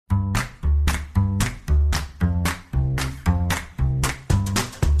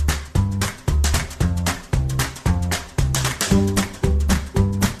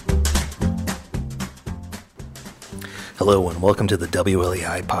Hello and welcome to the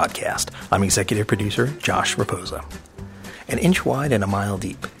WLEI podcast. I'm executive producer Josh Raposa. An inch wide and a mile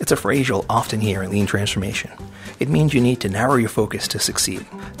deep. It's a phrase you'll often hear in lean transformation. It means you need to narrow your focus to succeed.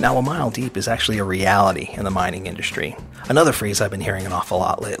 Now, a mile deep is actually a reality in the mining industry. Another phrase I've been hearing an awful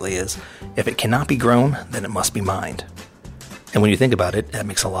lot lately is, if it cannot be grown, then it must be mined. And when you think about it, that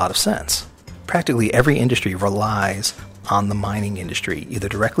makes a lot of sense. Practically every industry relies on the mining industry, either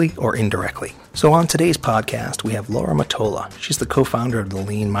directly or indirectly. So on today's podcast, we have Laura Mottola. She's the co-founder of the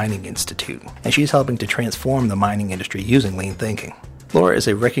Lean Mining Institute, and she's helping to transform the mining industry using lean thinking. Laura is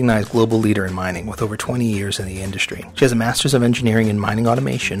a recognized global leader in mining with over 20 years in the industry. She has a Master's of Engineering in Mining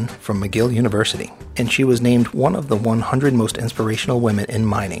Automation from McGill University, and she was named one of the 100 most inspirational women in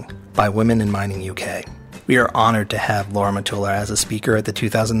mining by Women in Mining UK. We are honored to have Laura Mottola as a speaker at the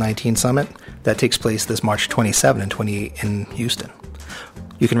 2019 summit that takes place this March 27 and 28 in Houston.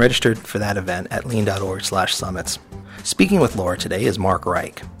 You can register for that event at lean.org/summits. Speaking with Laura today is Mark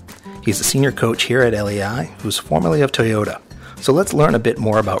Reich. He's a senior coach here at LEI, who's formerly of Toyota. So let's learn a bit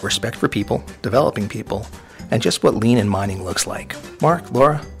more about respect for people, developing people, and just what lean in mining looks like. Mark,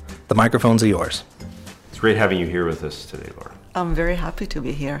 Laura, the microphones are yours. It's great having you here with us today, Laura. I'm very happy to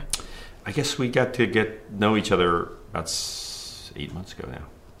be here. I guess we got to know each other about 8 months ago now,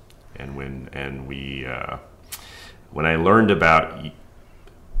 and when I learned about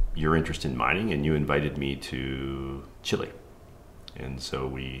your interest in mining, and you invited me to Chile, and so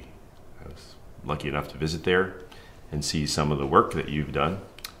I was lucky enough to visit there and see some of the work that you've done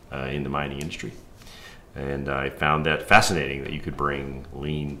in the mining industry, and I found that fascinating that you could bring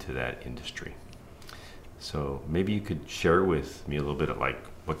lean to that industry. So maybe you could share with me a little bit of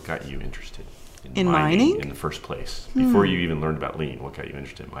what got you interested in mining in the first place? Before you even learned about lean, what got you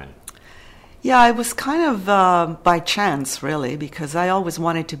interested in mining? Yeah, it was kind of by chance, really, because I always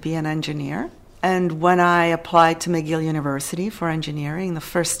wanted to be an engineer. And when I applied to McGill University for engineering, the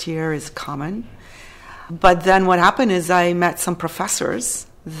first year is common. But then what happened is I met some professors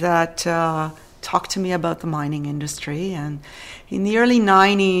that talked to me about the mining industry. And in the early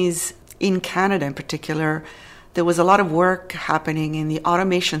 90s, in Canada in particular, there was a lot of work happening in the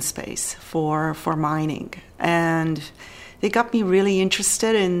automation space for mining. And they got me really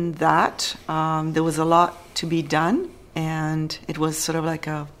interested in that. There was a lot to be done, and it was sort of like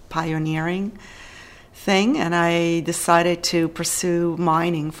a pioneering thing. And I decided to pursue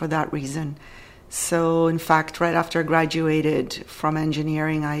mining for that reason. So, in fact, right after I graduated from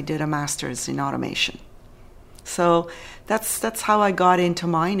engineering, I did a master's in automation. So that's how I got into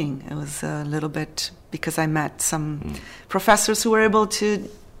mining. It was a little bit because I met some professors who were able to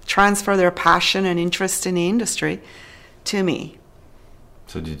transfer their passion and interest in the industry to me.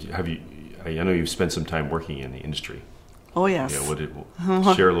 So I know you've spent some time working in the industry. Oh, yes.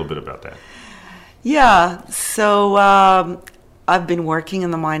 Yeah, share a little bit about that. Yeah, so I've been working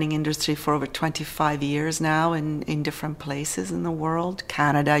in the mining industry for over 25 years now in different places in the world,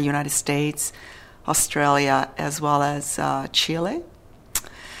 Canada, United States, Australia, as well as Chile.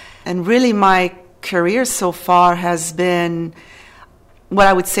 And really my career so far has been what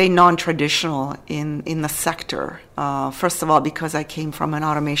I would say non-traditional in the sector. First of all, because I came from an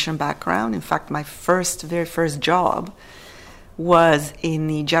automation background. In fact, my very first job was in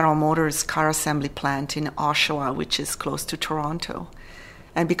the General Motors car assembly plant in Oshawa, which is close to Toronto.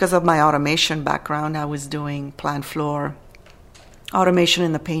 And because of my automation background, I was doing plant floor automation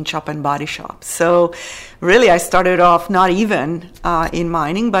in the paint shop and body shop. So really I started off not even in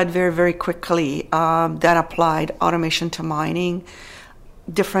mining, but very, very quickly then applied automation to mining,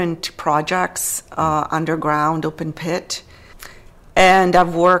 different projects, underground, open pit. And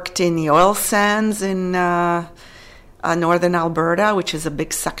I've worked in the oil sands in northern Alberta, which is a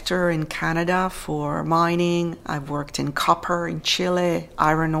big sector in Canada for mining. I've worked in copper in Chile,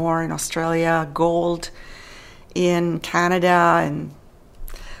 iron ore in Australia, gold in Canada, and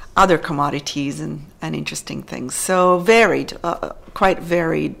other commodities and interesting things. So quite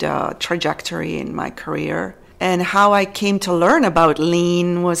varied trajectory in my career. And how I came to learn about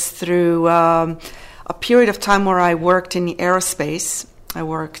lean was through a period of time where I worked in the aerospace. I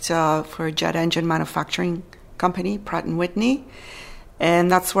worked for a jet engine manufacturing company, Pratt & Whitney. And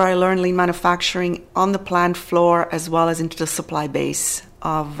that's where I learned lean manufacturing on the plant floor as well as into the supply base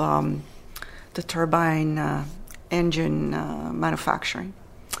of the turbine engine manufacturing.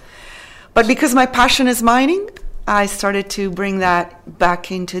 But because my passion is mining, I started to bring that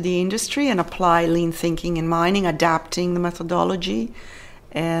back into the industry and apply lean thinking in mining, adapting the methodology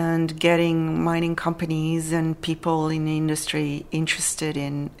and getting mining companies and people in the industry interested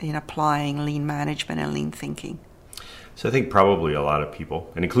in applying lean management and lean thinking. So I think probably a lot of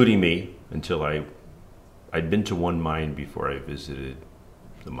people, and including me, until I I'd been to one mine before I visited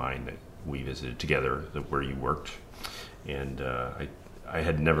the mine that we visited together, where you worked, and I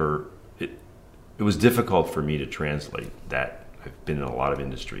had never. It was difficult for me to translate that. I've been in a lot of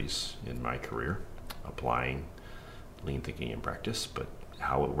industries in my career, applying lean thinking in practice, but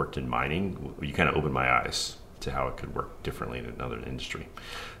how it worked in mining, you kind of opened my eyes to how it could work differently in another industry.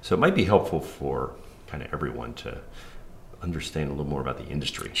 So it might be helpful for kind of everyone to understand a little more about the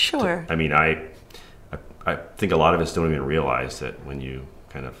industry. Sure. I think a lot of us don't even realize that when you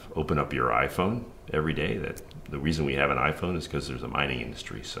kind of open up your iPhone every day, that the reason we have an iPhone is because there's a mining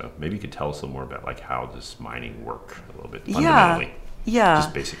industry. So maybe you could tell us a little more about like how does mining work a little bit fundamentally. Yeah.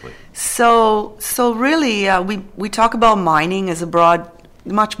 Just basically. So really, we talk about mining as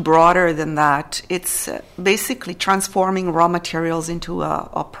much broader than that. It's basically transforming raw materials into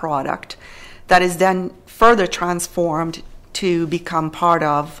a product that is then further transformed to become part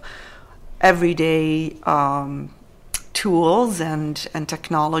of everyday tools and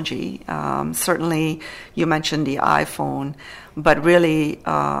technology. Certainly, you mentioned the iPhone, but really,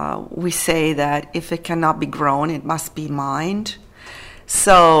 we say that if it cannot be grown, it must be mined.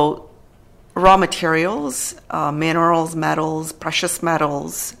 So, raw materials, minerals, metals, precious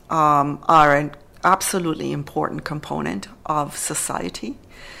metals are an absolutely important component of society.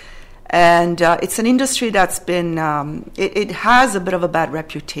 And it's an industry that's been, it has a bit of a bad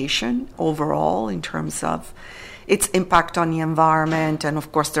reputation overall in terms of its impact on the environment. And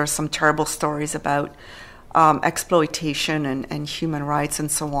of course, there are some terrible stories about exploitation and human rights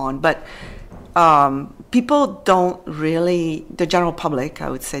and so on. But people don't really, the general public, I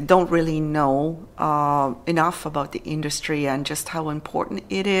would say, don't really know enough about the industry and just how important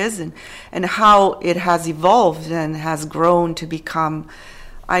it is and how it has evolved and has grown to become,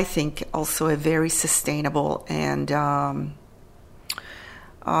 I think, also a very sustainable and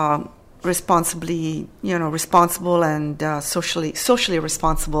responsible and socially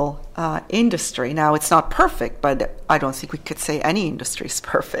responsible industry. Now, it's not perfect, but I don't think we could say any industry is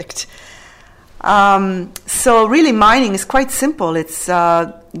perfect. So really, mining is quite simple. It's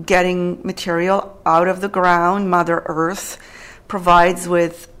getting material out of the ground. Mother Earth provides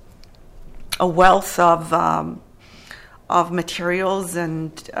with a wealth of materials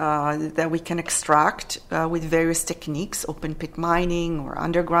and that we can extract with various techniques, open pit mining or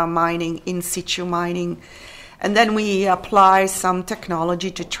underground mining, in situ mining. And then we apply some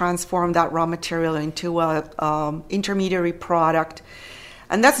technology to transform that raw material into a intermediary product.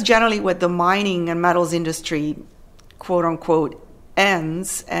 And that's generally what the mining and metals industry, quote unquote,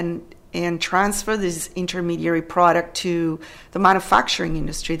 ends and transfer this intermediary product to the manufacturing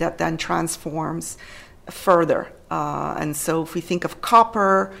industry that then transforms further. And so if we think of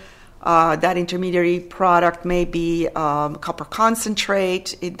copper, that intermediary product may be copper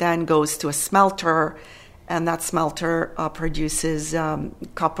concentrate. It then goes to a smelter, and that smelter produces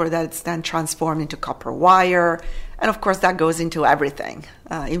copper that's then transformed into copper wire. And of course, that goes into everything,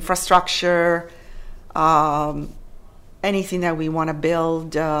 infrastructure, anything that we want to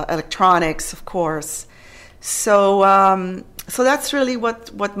build, electronics, of course. So that's really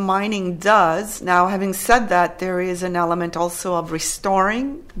what mining does. Now, having said that, there is an element also of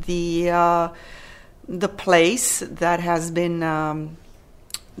restoring the place that has been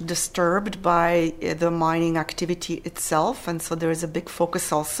disturbed by the mining activity itself. And so there is a big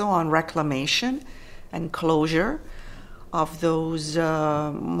focus also on reclamation and closure of those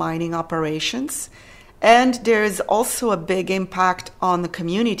mining operations. And there is also a big impact on the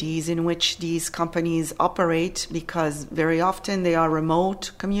communities in which these companies operate, because very often they are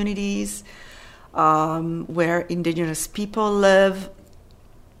remote communities where indigenous people live,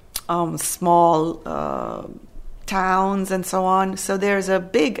 small towns and so on. So there's a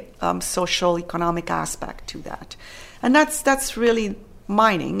big social economic aspect to that. And that's really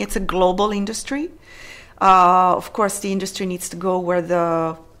mining. It's a global industry. Of course, the industry needs to go where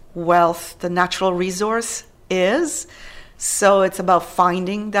the wealth, the natural resource is. So it's about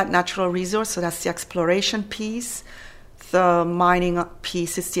finding that natural resource. So that's the exploration piece. The mining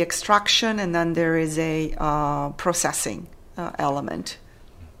piece is the extraction, and then there is a processing element.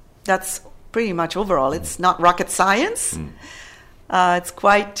 That's pretty much overall. It's not rocket science. It's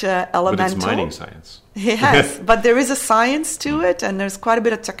quite elemental. But it's mining science. Yes, but there is a science to it, and there's quite a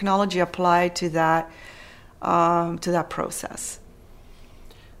bit of technology applied to that process.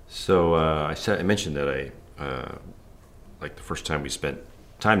 So I mentioned that like the first time we spent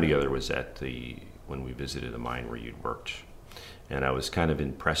time together was when we visited a mine where you'd worked, and I was kind of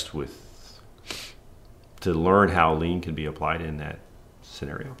impressed to learn how lean can be applied in that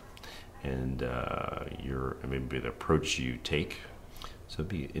scenario, and maybe the approach you take. So it'd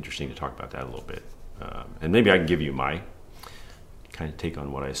be interesting to talk about that a little bit. And maybe I can give you my kind of take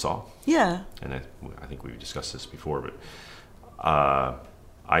on what I saw. Yeah. And I think we've discussed this before, but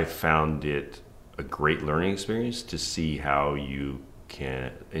I found it a great learning experience to see how you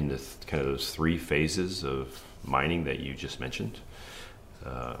can, in the kind of those three phases of mining that you just mentioned,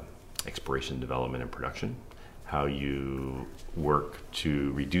 exploration, development, and production, how you work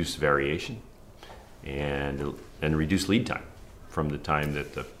to reduce variation and reduce lead time from the time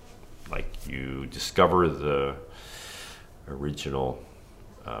that you discover the original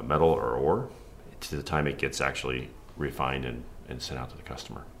metal or ore to the time it gets actually refined and sent out to the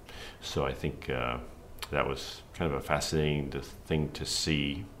customer. So I think that was kind of a fascinating thing to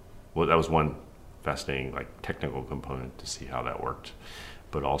see. Well, that was one fascinating technical component to see how that worked,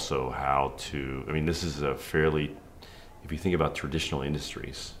 but also how to, this is a fairly, if you think about traditional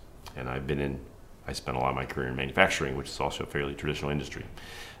industries, and I spent a lot of my career in manufacturing, which is also a fairly traditional industry.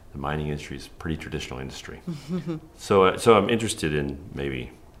 The mining industry is a pretty traditional industry. So I'm interested in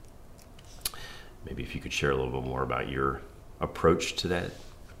maybe if you could share a little bit more about your approach to that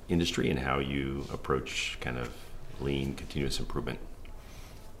industry and how you approach kind of lean continuous improvement.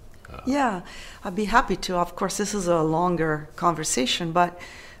 Yeah, I'd be happy to. Of course, this is a longer conversation, but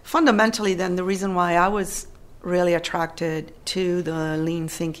fundamentally then the reason why I was really attracted to the lean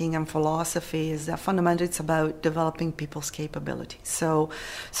thinking and philosophy is that fundamentally it's about developing people's capabilities. So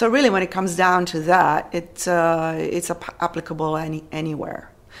really when it comes down to that, it's applicable anywhere.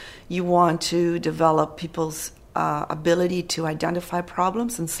 You want to develop people's ability to identify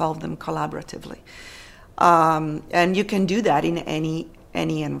problems and solve them collaboratively. And you can do that in any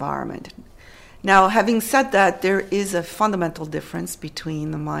environment. Now, having said that, there is a fundamental difference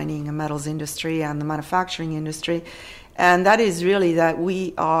between the mining and metals industry and the manufacturing industry, and that is really that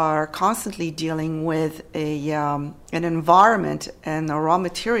we are constantly dealing with an environment and a raw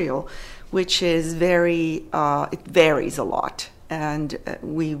material which is it varies a lot, and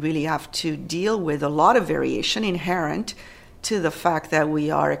we really have to deal with a lot of variation inherent to the fact that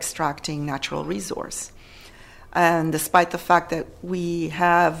we are extracting natural resource. And despite the fact that we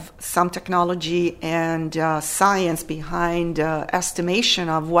have some technology and science behind estimation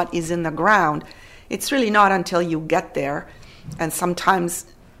of what is in the ground, it's really not until you get there, and sometimes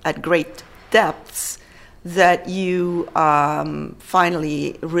at great depths, that you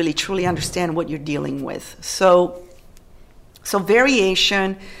finally really truly understand what you're dealing with. So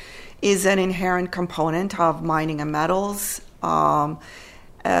variation is an inherent component of mining and metals.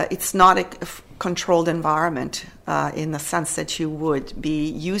 It's not a controlled environment in the sense that you would be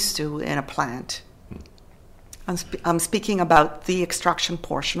used to in a plant. I'm speaking about the extraction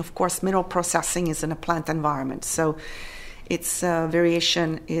portion. Of course, mineral processing is in a plant environment, so its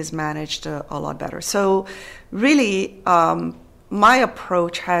variation is managed a lot better. So really, my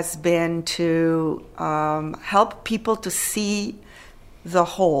approach has been to help people to see the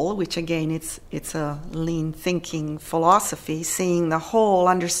whole, which again, it's a lean thinking philosophy, seeing the whole,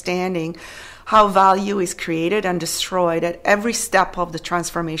 understanding how value is created and destroyed at every step of the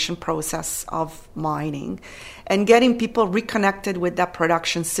transformation process of mining, and getting people reconnected with that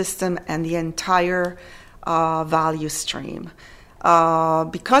production system and the entire value stream.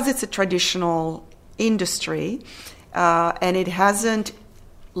 Because it's a traditional industry and it hasn't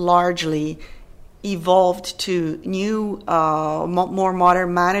largely evolved to new, more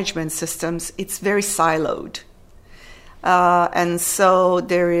modern management systems, it's very siloed. And so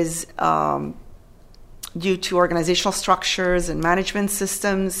there is, due to organizational structures and management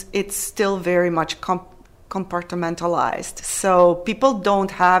systems, it's still very much compartmentalized. So people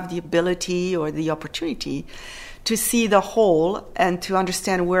don't have the ability or the opportunity to see the whole and to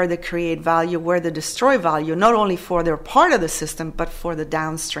understand where they create value, where they destroy value, not only for their part of the system, but for the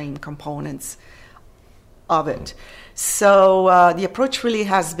downstream components of it. So the approach really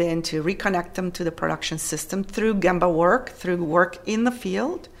has been to reconnect them to the production system through Gemba work, through work in the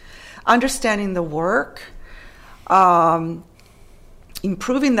field, understanding the work,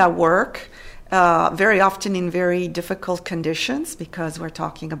 improving that work, very often in very difficult conditions, because we're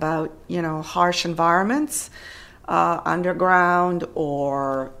talking about, harsh environments, underground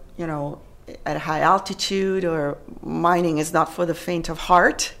or, at high altitude, or mining is not for the faint of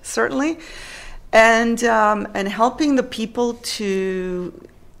heart, certainly. And helping the people to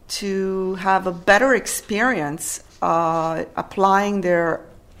have a better experience applying their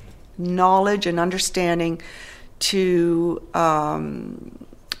knowledge and understanding to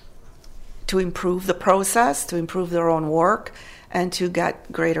improve the process, to improve their own work, and to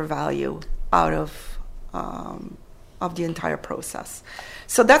get greater value out of the entire process.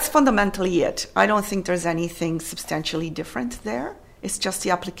 So that's fundamentally it. I don't think there's anything substantially different there. It's just the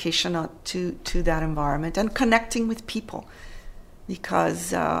application to that environment and connecting with people,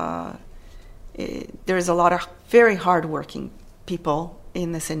 because there's a lot of very hardworking people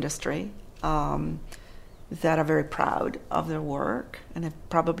in this industry that are very proud of their work and have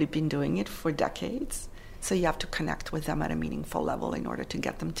probably been doing it for decades. So you have to connect with them at a meaningful level in order to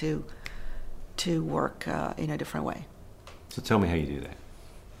get them to work in a different way. So tell me how you do that.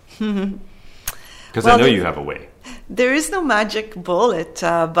 Because Well, I know you have a way. There is no magic bullet,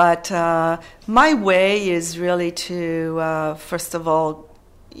 but my way is really to, first of all,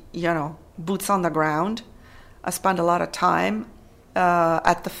 boots on the ground. I spend a lot of time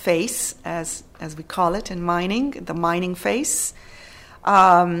at the face, as we call it in mining, the mining face.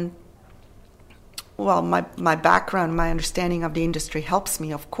 Well, my background, my understanding of the industry helps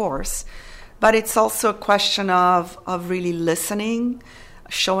me, of course, but it's also a question of really listening,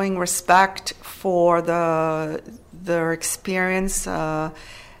 showing respect for their experience,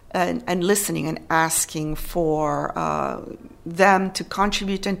 and listening and asking for them to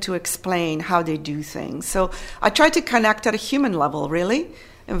contribute and to explain how they do things. So I try to connect at a human level, really,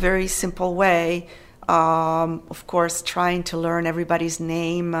 in a very simple way. Of course, trying to learn everybody's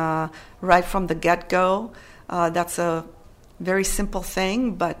name right from the get-go. That's a very simple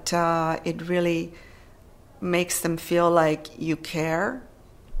thing, but it really makes them feel like you care.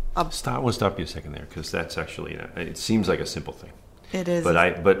 I want to stop you a second there, because that's actually, it seems like a simple thing. It is.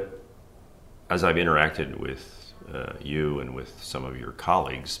 But as I've interacted with you and with some of your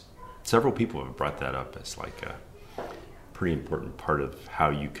colleagues, several people have brought that up as like a pretty important part of how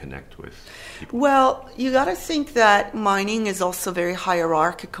you connect with people. Well, you got to think that mining is also very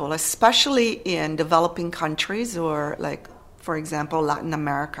hierarchical, especially in developing countries or, like, for example, Latin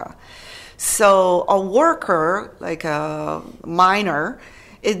America. So a worker, like a miner,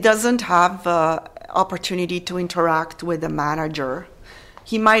 it doesn't have opportunity to interact with the manager.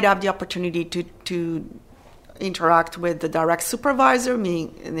 He might have the opportunity to interact with the direct supervisor,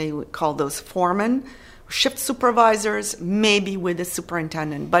 meaning they would call those foremen, shift supervisors, maybe with the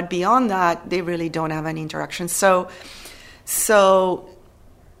superintendent. But beyond that, they really don't have any interaction. So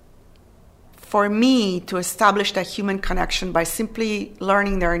for me to establish that human connection by simply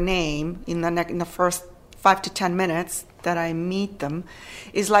learning their name in the first 5 to 10 minutes that I meet them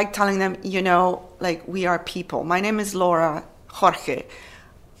is like telling them, like, we are people. My name is Laura, Jorge.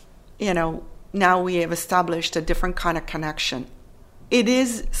 Now we have established a different kind of connection. It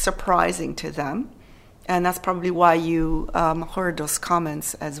is surprising to them, and that's probably why you heard those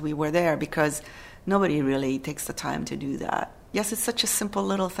comments as we were there, because nobody really takes the time to do that. Yes, it's such a simple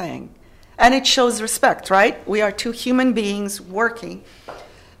little thing. And it shows respect, right? We are two human beings working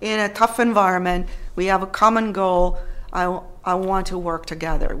in a tough environment. We have a common goal. I want to work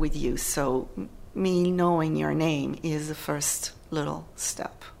together with you. So me knowing your name is the first little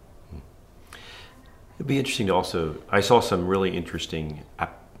step. It'd be interesting to also, I saw some really interesting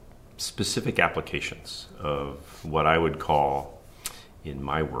specific applications of what I would call, in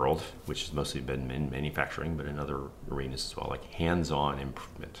my world, which has mostly been in manufacturing, but in other arenas as well, like hands-on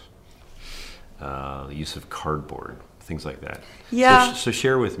improvement. The use of cardboard, things like that. Yeah. So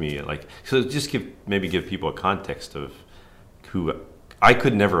share with me, just give people a context of who I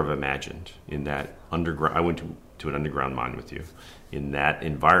could never have imagined in that underground. I went to an underground mine with you. In that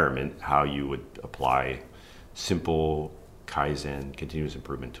environment, how you would apply simple Kaizen continuous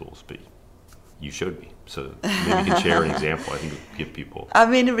improvement tools, but you showed me. So maybe you can share an example. I think it would give people. I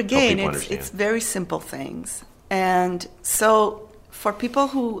mean, again, it's very simple things, and so for people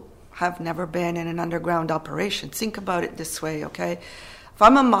who have never been in an underground operation, think about it this way, okay? If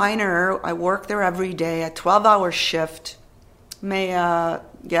I'm a miner, I work there every day, a 12-hour shift, may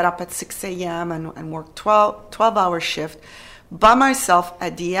get up at 6 a.m. and work 12-hour shift by myself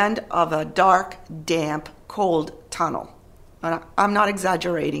at the end of a dark, damp, cold tunnel. And I'm not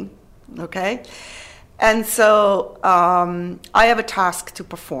exaggerating, okay? And so I have a task to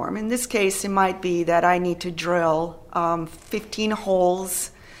perform. In this case, it might be that I need to drill 15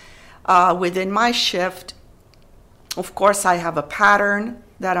 holes within my shift. Of course, I have a pattern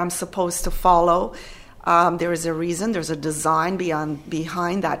that I'm supposed to follow. There is a reason, there's a design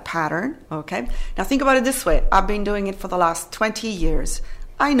behind that pattern, okay? Now think about it this way. I've been doing it for the last 20 years.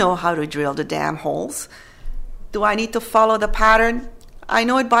 I know how to drill the damn holes. Do I need to follow the pattern? I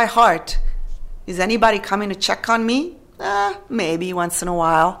know it by heart. Is anybody coming to check on me? Maybe once in a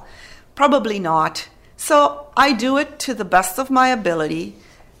while. Probably not. So I do it to the best of my ability.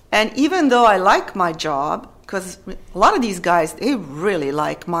 And even though I like my job, because a lot of these guys, they really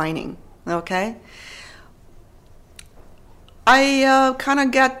like mining, okay? I kind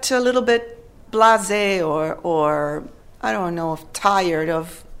of get a little bit blasé or I don't know, tired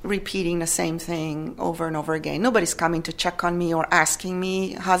of repeating the same thing over and over again. Nobody's coming to check on me or asking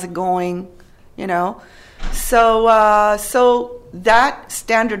me, how's it going, you know? So that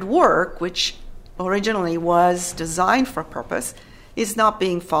standard work, which originally was designed for a purpose, is not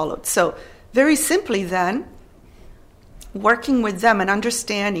being followed. So very simply then, working with them and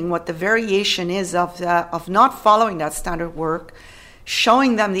understanding what the variation is of not following that standard work,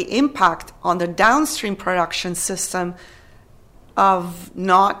 showing them the impact on the downstream production system of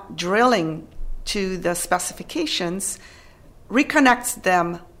not drilling to the specifications, reconnects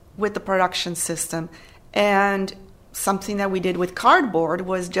them with the production system. And something that we did with cardboard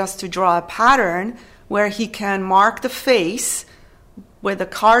was just to draw a pattern where he can mark the face with the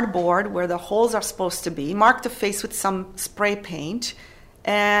cardboard where the holes are supposed to be, mark the face with some spray paint,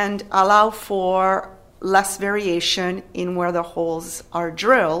 and allow for less variation in where the holes are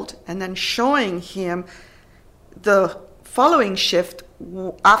drilled, and then showing him the following shift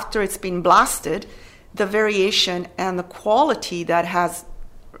after it's been blasted, the variation and the quality that has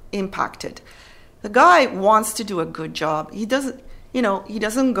impacted. The guy wants to do a good job. He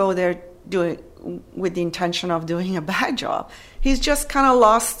doesn't go there with the intention of doing a bad job. He's just kind of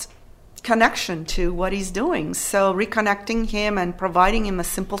lost connection to what he's doing. So reconnecting him and providing him a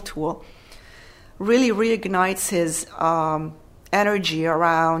simple tool really reignites his energy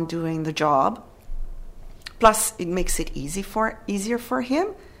around doing the job. Plus, it makes it easier for him.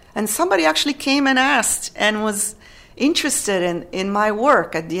 And somebody actually came and asked and was interested in my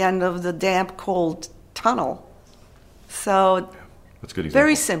work at the end of the damp, cold tunnel. So that's a good example.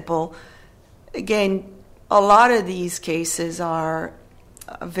 Very simple. Again, a lot of these cases are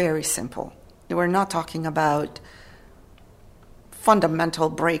very simple. We're not talking about fundamental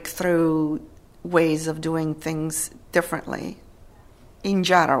breakthrough ways of doing things differently in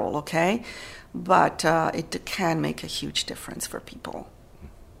general, okay? But it can make a huge difference for people.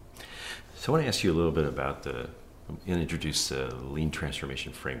 So I want to ask you a little bit about introduce the Lean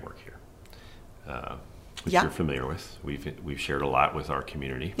Transformation Framework here, which you're familiar with. We've shared a lot with our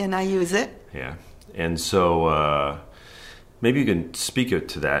community. And I use it. Yeah. And so maybe you can speak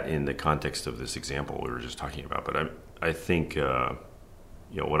to that in the context of this example we were just talking about. But I think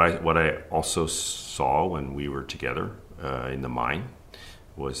what I also saw when we were together in the mine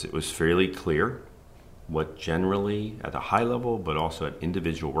was it was fairly clear what generally at a high level, but also at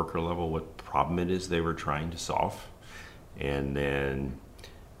individual worker level, what problem it is they were trying to solve. And then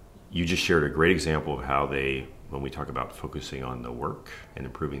you just shared a great example of how when we talk about focusing on the work and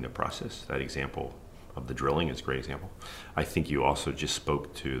improving the process, that example of the drilling is a great example. I think you also just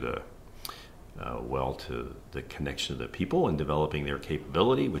spoke to to the connection of the people and developing their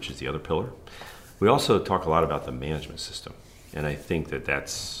capability, which is the other pillar. We also talk a lot about the management system. And I think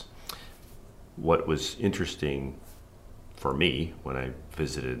that's what was interesting for me when I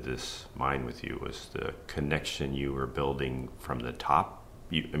visited this mine with you was the connection you were building from the top.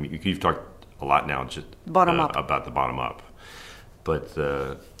 You've talked a lot now just about the bottom up, but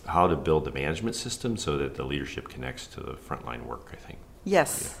how to build the management system so that the leadership connects to the frontline work, I think.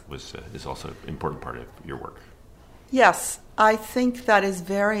 Yes. Is also an important part of your work. Yes, I think that is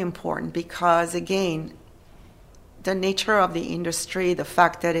very important because, again, the nature of the industry, the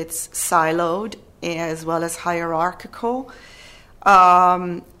fact that it's siloed as well as hierarchical,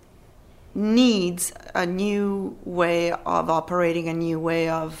 needs a new way of operating, a new way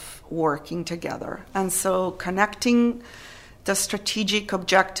of working together. And so connecting the strategic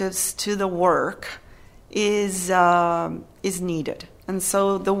objectives to the work is needed. And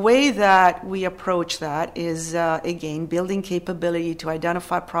so the way that we approach that is, again, building capability to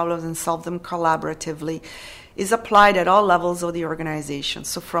identify problems and solve them collaboratively is applied at all levels of the organization.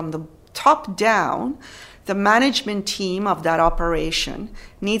 So from the top down, the management team of that operation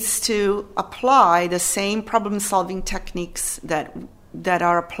needs to apply the same problem-solving techniques that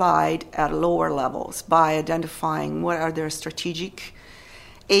are applied at lower levels by identifying what are their strategic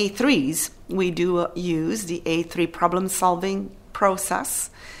A3s. We do use the A3 problem-solving process.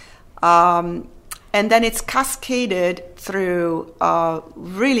 And then it's cascaded through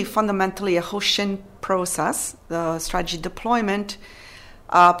really fundamentally a Hoshin process, the strategy deployment,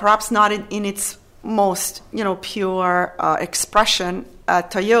 perhaps not in its most pure expression at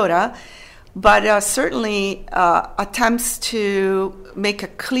Toyota, but certainly attempts to make a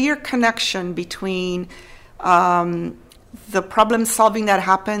clear connection between the problem solving that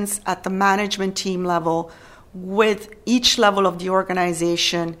happens at the management team level with each level of the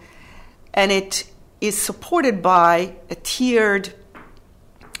organization, and it is supported by a tiered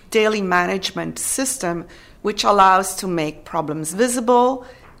daily management system which allows to make problems visible,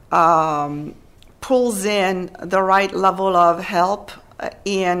 pulls in the right level of help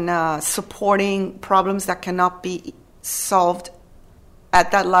in supporting problems that cannot be solved at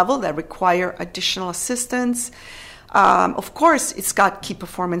that level, that require additional assistance. Of course, it's got key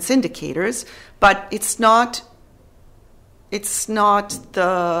performance indicators, but it's not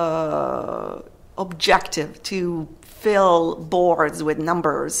the objective to fill boards with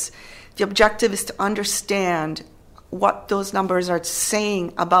numbers. The objective is to understand what those numbers are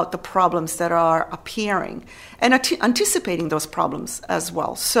saying about the problems that are appearing and anticipating those problems as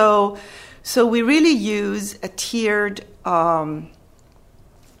well. So we really use a tiered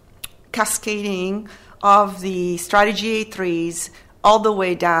cascading of the strategy A3s all the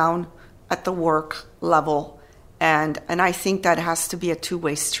way down at the work level. And I think that has to be a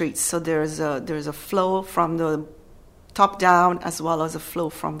two-way street. So there's a flow from the top down as well as a flow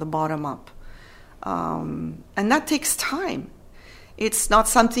from the bottom up. And that takes time. It's not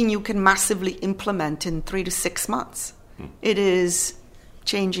something you can massively implement in 3 to 6 months. It is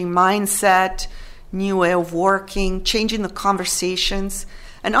changing mindset, new way of working, changing the conversations.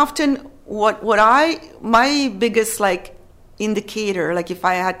 And often my biggest indicator, if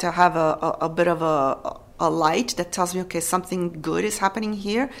I had to have a bit of a light that tells me, okay, something good is happening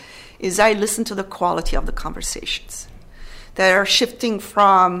here, is I listen to the quality of the conversations. That are shifting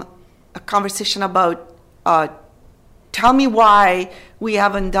from a conversation about tell me why we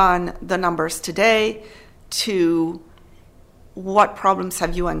haven't done the numbers today to what problems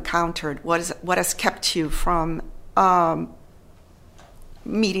have you encountered? What has kept you from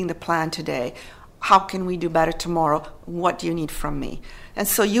meeting the plan today? How can we do better tomorrow? What do you need from me? And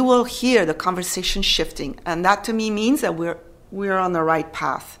so you will hear the conversation shifting, and that to me means that we're on the right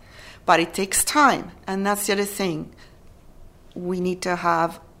path. But it takes time, and that's the other thing. We need to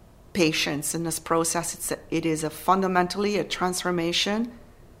have patience in this process. It is fundamentally a transformation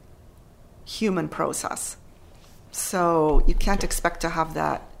human process. So you can't expect to have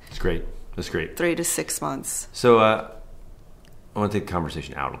that. That's great. 3 to 6 months. So I want to take the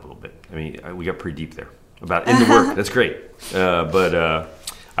conversation out a little bit. I mean, we got pretty deep there about in the work. That's great. But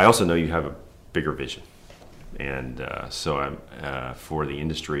I also know you have a bigger vision. And so I'm for the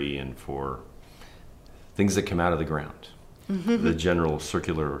industry and for things that come out of the ground. The general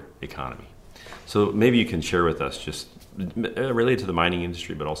circular economy. So maybe you can share with us just related to the mining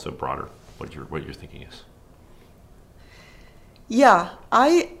industry, but also broader, what your thinking is. Yeah,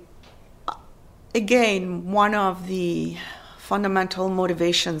 again, one of the fundamental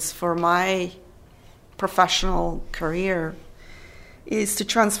motivations for my professional career is to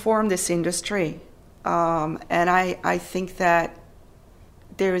transform this industry. And I think that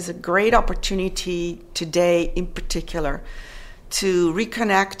there is a great opportunity today in particular to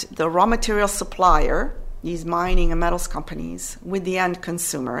reconnect the raw material supplier, these mining and metals companies, with the end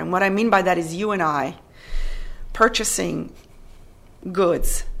consumer. And what I mean by that is you and I purchasing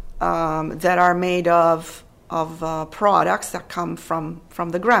goods that are made of products that come from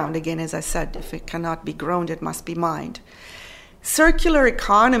the ground. Again, as I said, if it cannot be grown, it must be mined. Circular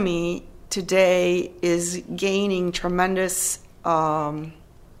economy today is gaining tremendous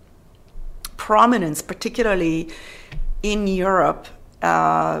prominence, particularly in Europe,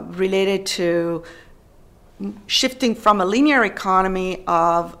 related to shifting from a linear economy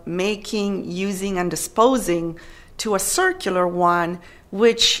of making, using, and disposing to a circular one,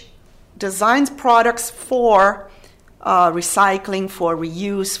 which designs products for recycling, for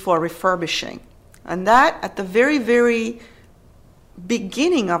reuse, for refurbishing. And that, at the very, very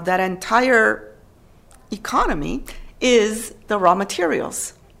beginning of that entire economy, is the raw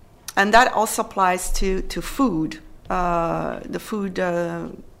materials. And that also applies to food, the food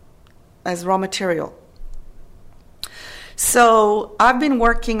as raw material. So I've been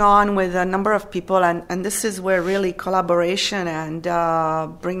working on with a number of people, and this is where really collaboration and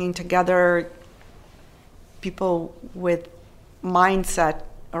bringing together people with mindset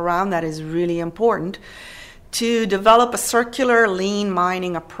around that is really important, to develop a circular lean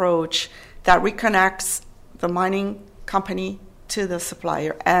mining approach that reconnects the mining company to the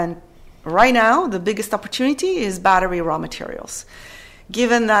supplier. And right now, the biggest opportunity is battery raw materials.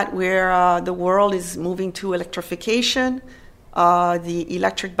 Given that the world is moving to electrification, the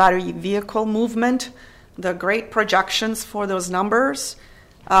electric battery vehicle movement, the great projections for those numbers,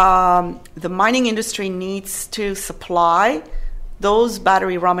 the mining industry needs to supply those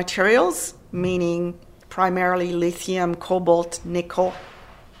battery raw materials, meaning primarily lithium, cobalt, nickel,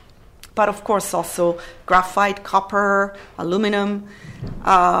 but of course also graphite, copper, aluminum,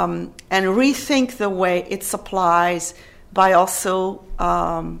 and rethink the way it supplies by also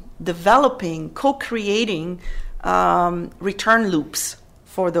developing, co-creating return loops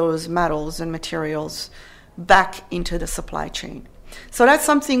for those metals and materials back into the supply chain. So that's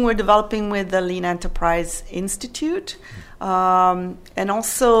something we're developing with the Lean Enterprise Institute. And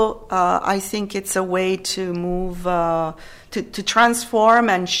also, I think it's a way to move, to transform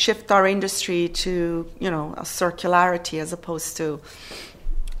and shift our industry to, a circularity as opposed to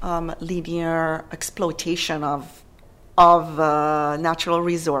linear exploitation of natural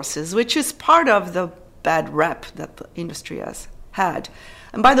resources, which is part of the bad rep that the industry has had.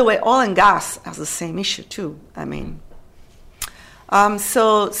 And by the way, oil and gas has the same issue too. I mean,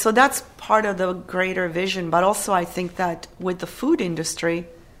 so that's part of the greater vision. But also, I think that with the food industry,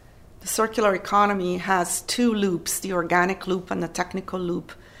 the circular economy has two loops: the organic loop and the technical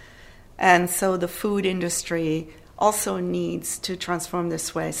loop. And so the food industry also needs to transform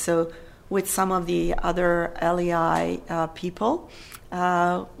this way. So with some of the other LEI people,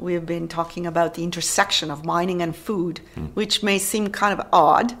 we've been talking about the intersection of mining and food, which may seem kind of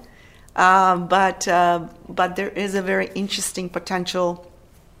odd, but there is a very interesting potential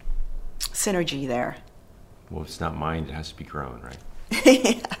synergy there. Well, if it's not mined, it has to be grown, right?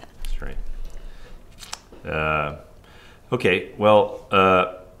 Yeah. That's right. Okay,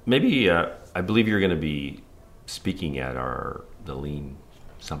 well, maybe I believe you're going to be speaking at the Lean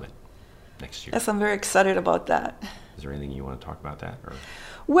Summit next year. Yes, I'm very excited about that. Is there anything you want to talk about that? Or?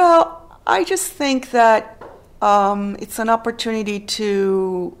 Well, I just think that it's an opportunity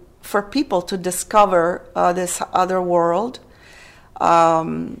for people to discover this other world,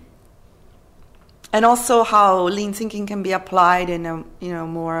 and also how lean thinking can be applied in a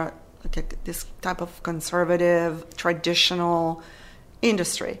more like this type of conservative, traditional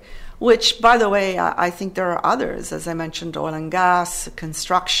industry. Which, by the way, I think there are others, as I mentioned, oil and gas,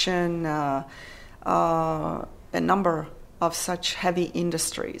 construction, a number of such heavy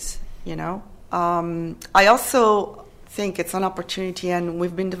industries, I also think it's an opportunity, and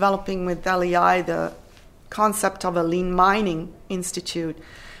we've been developing with LEI the concept of a Lean Mining Institute,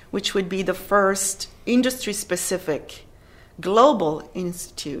 which would be the first industry-specific global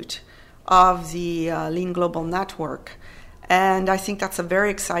institute of the Lean Global Network. And I think that's a very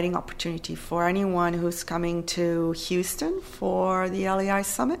exciting opportunity for anyone who's coming to Houston for the LEI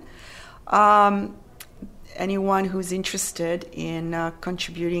Summit. Anyone who's interested in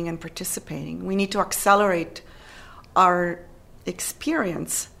contributing and participating. We need to accelerate our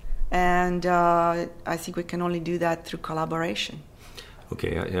experience, and I think we can only do that through collaboration.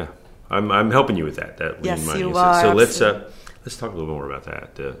 Okay, yeah. I'm helping you with that. Yes, you are. So let's talk a little bit more about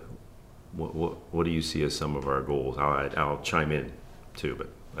that. What do you see as some of our goals? I'll chime in too, but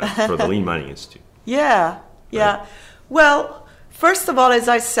for the Lean Mining Institute. Yeah. Right? Well, first of all, as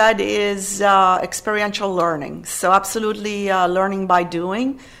I said, is experiential learning. So absolutely learning by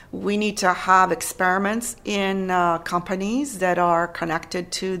doing. We need to have experiments in companies that are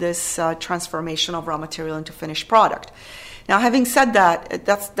connected to this transformation of raw material into finished product. Now, having said that,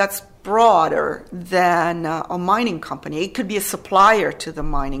 that's broader than a mining company. It could be a supplier to the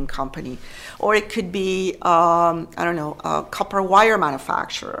mining company, or it could be, a copper wire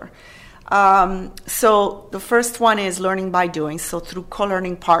manufacturer. So the first one is learning by doing. So through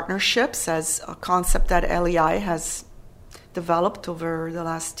co-learning partnerships, as a concept that LEI has developed over the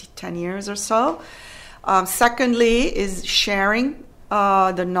last 10 years or so. Secondly is sharing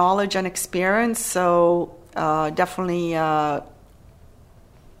the knowledge and experience. So definitely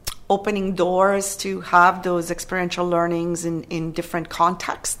opening doors to have those experiential learnings in different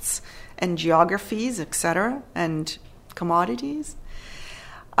contexts and geographies, etc., and commodities.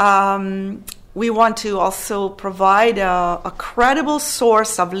 We want to also provide a credible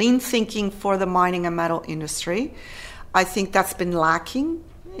source of lean thinking for the mining and metal industry. I think that's been lacking.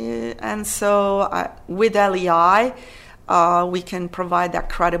 And so with LEI, we can provide that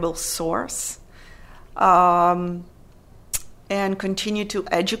credible source. And continue to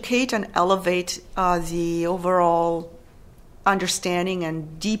educate and elevate the overall understanding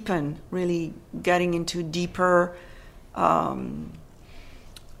and deepen, really getting into deeper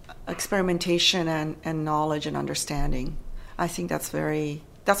experimentation and knowledge and understanding. I think that's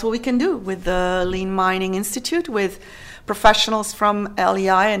what we can do with the Lean Mining Institute, with professionals from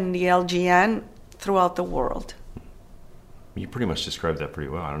LEI and the LGN throughout the world. You pretty much described that pretty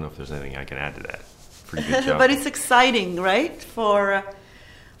well. I don't know if there's anything I can add to that. Pretty good job. But it's exciting, right? For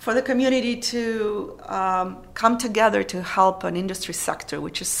the community to come together to help an industry sector,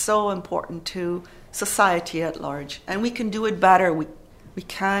 which is so important to society at large. And we can do it better. We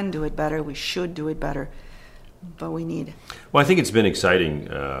can do it better. We should do it better. But we need. Well, I think it's been exciting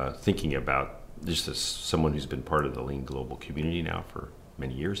thinking about, just as someone who's been part of the Lean Global community now for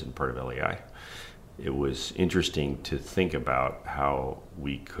many years and part of LEI, it was interesting to think about how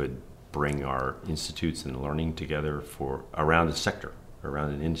we could bring our institutes and learning together for around a sector,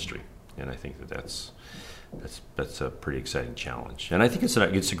 around an industry. And I think that's a pretty exciting challenge. And I think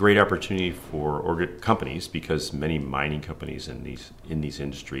it's a great opportunity for companies, because many mining companies in these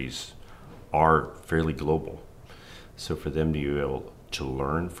industries are fairly global. So for them to be able to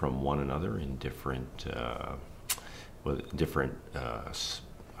learn from one another in different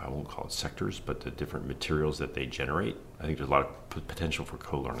I won't call it sectors, but the different materials that they generate, I think there's a lot of potential for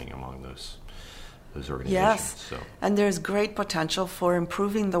co-learning among those organizations. Yes, so. And there's great potential for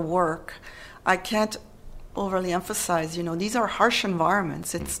improving the work. I can't overly emphasize, these are harsh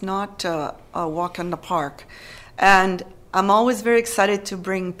environments. It's not a walk in the park. And I'm always very excited to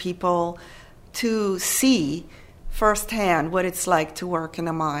bring people to see firsthand what it's like to work in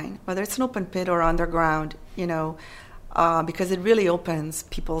a mine, whether it's an open pit or underground, because it really opens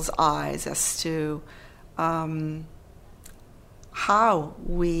people's eyes as to how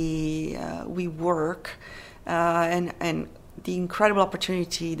we work and the incredible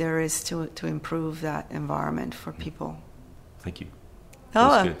opportunity there is to improve that environment for people. Thank you.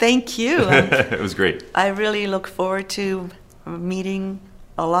 Oh, thank you. It was great. I really look forward to meeting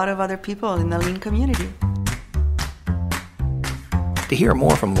a lot of other people in the Lean community. To hear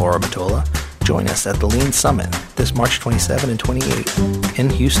more from Laura Mottola, join us at the Lean Summit this March 27 and 28 in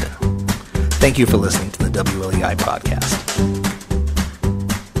Houston. Thank you for listening to the WLEI podcast.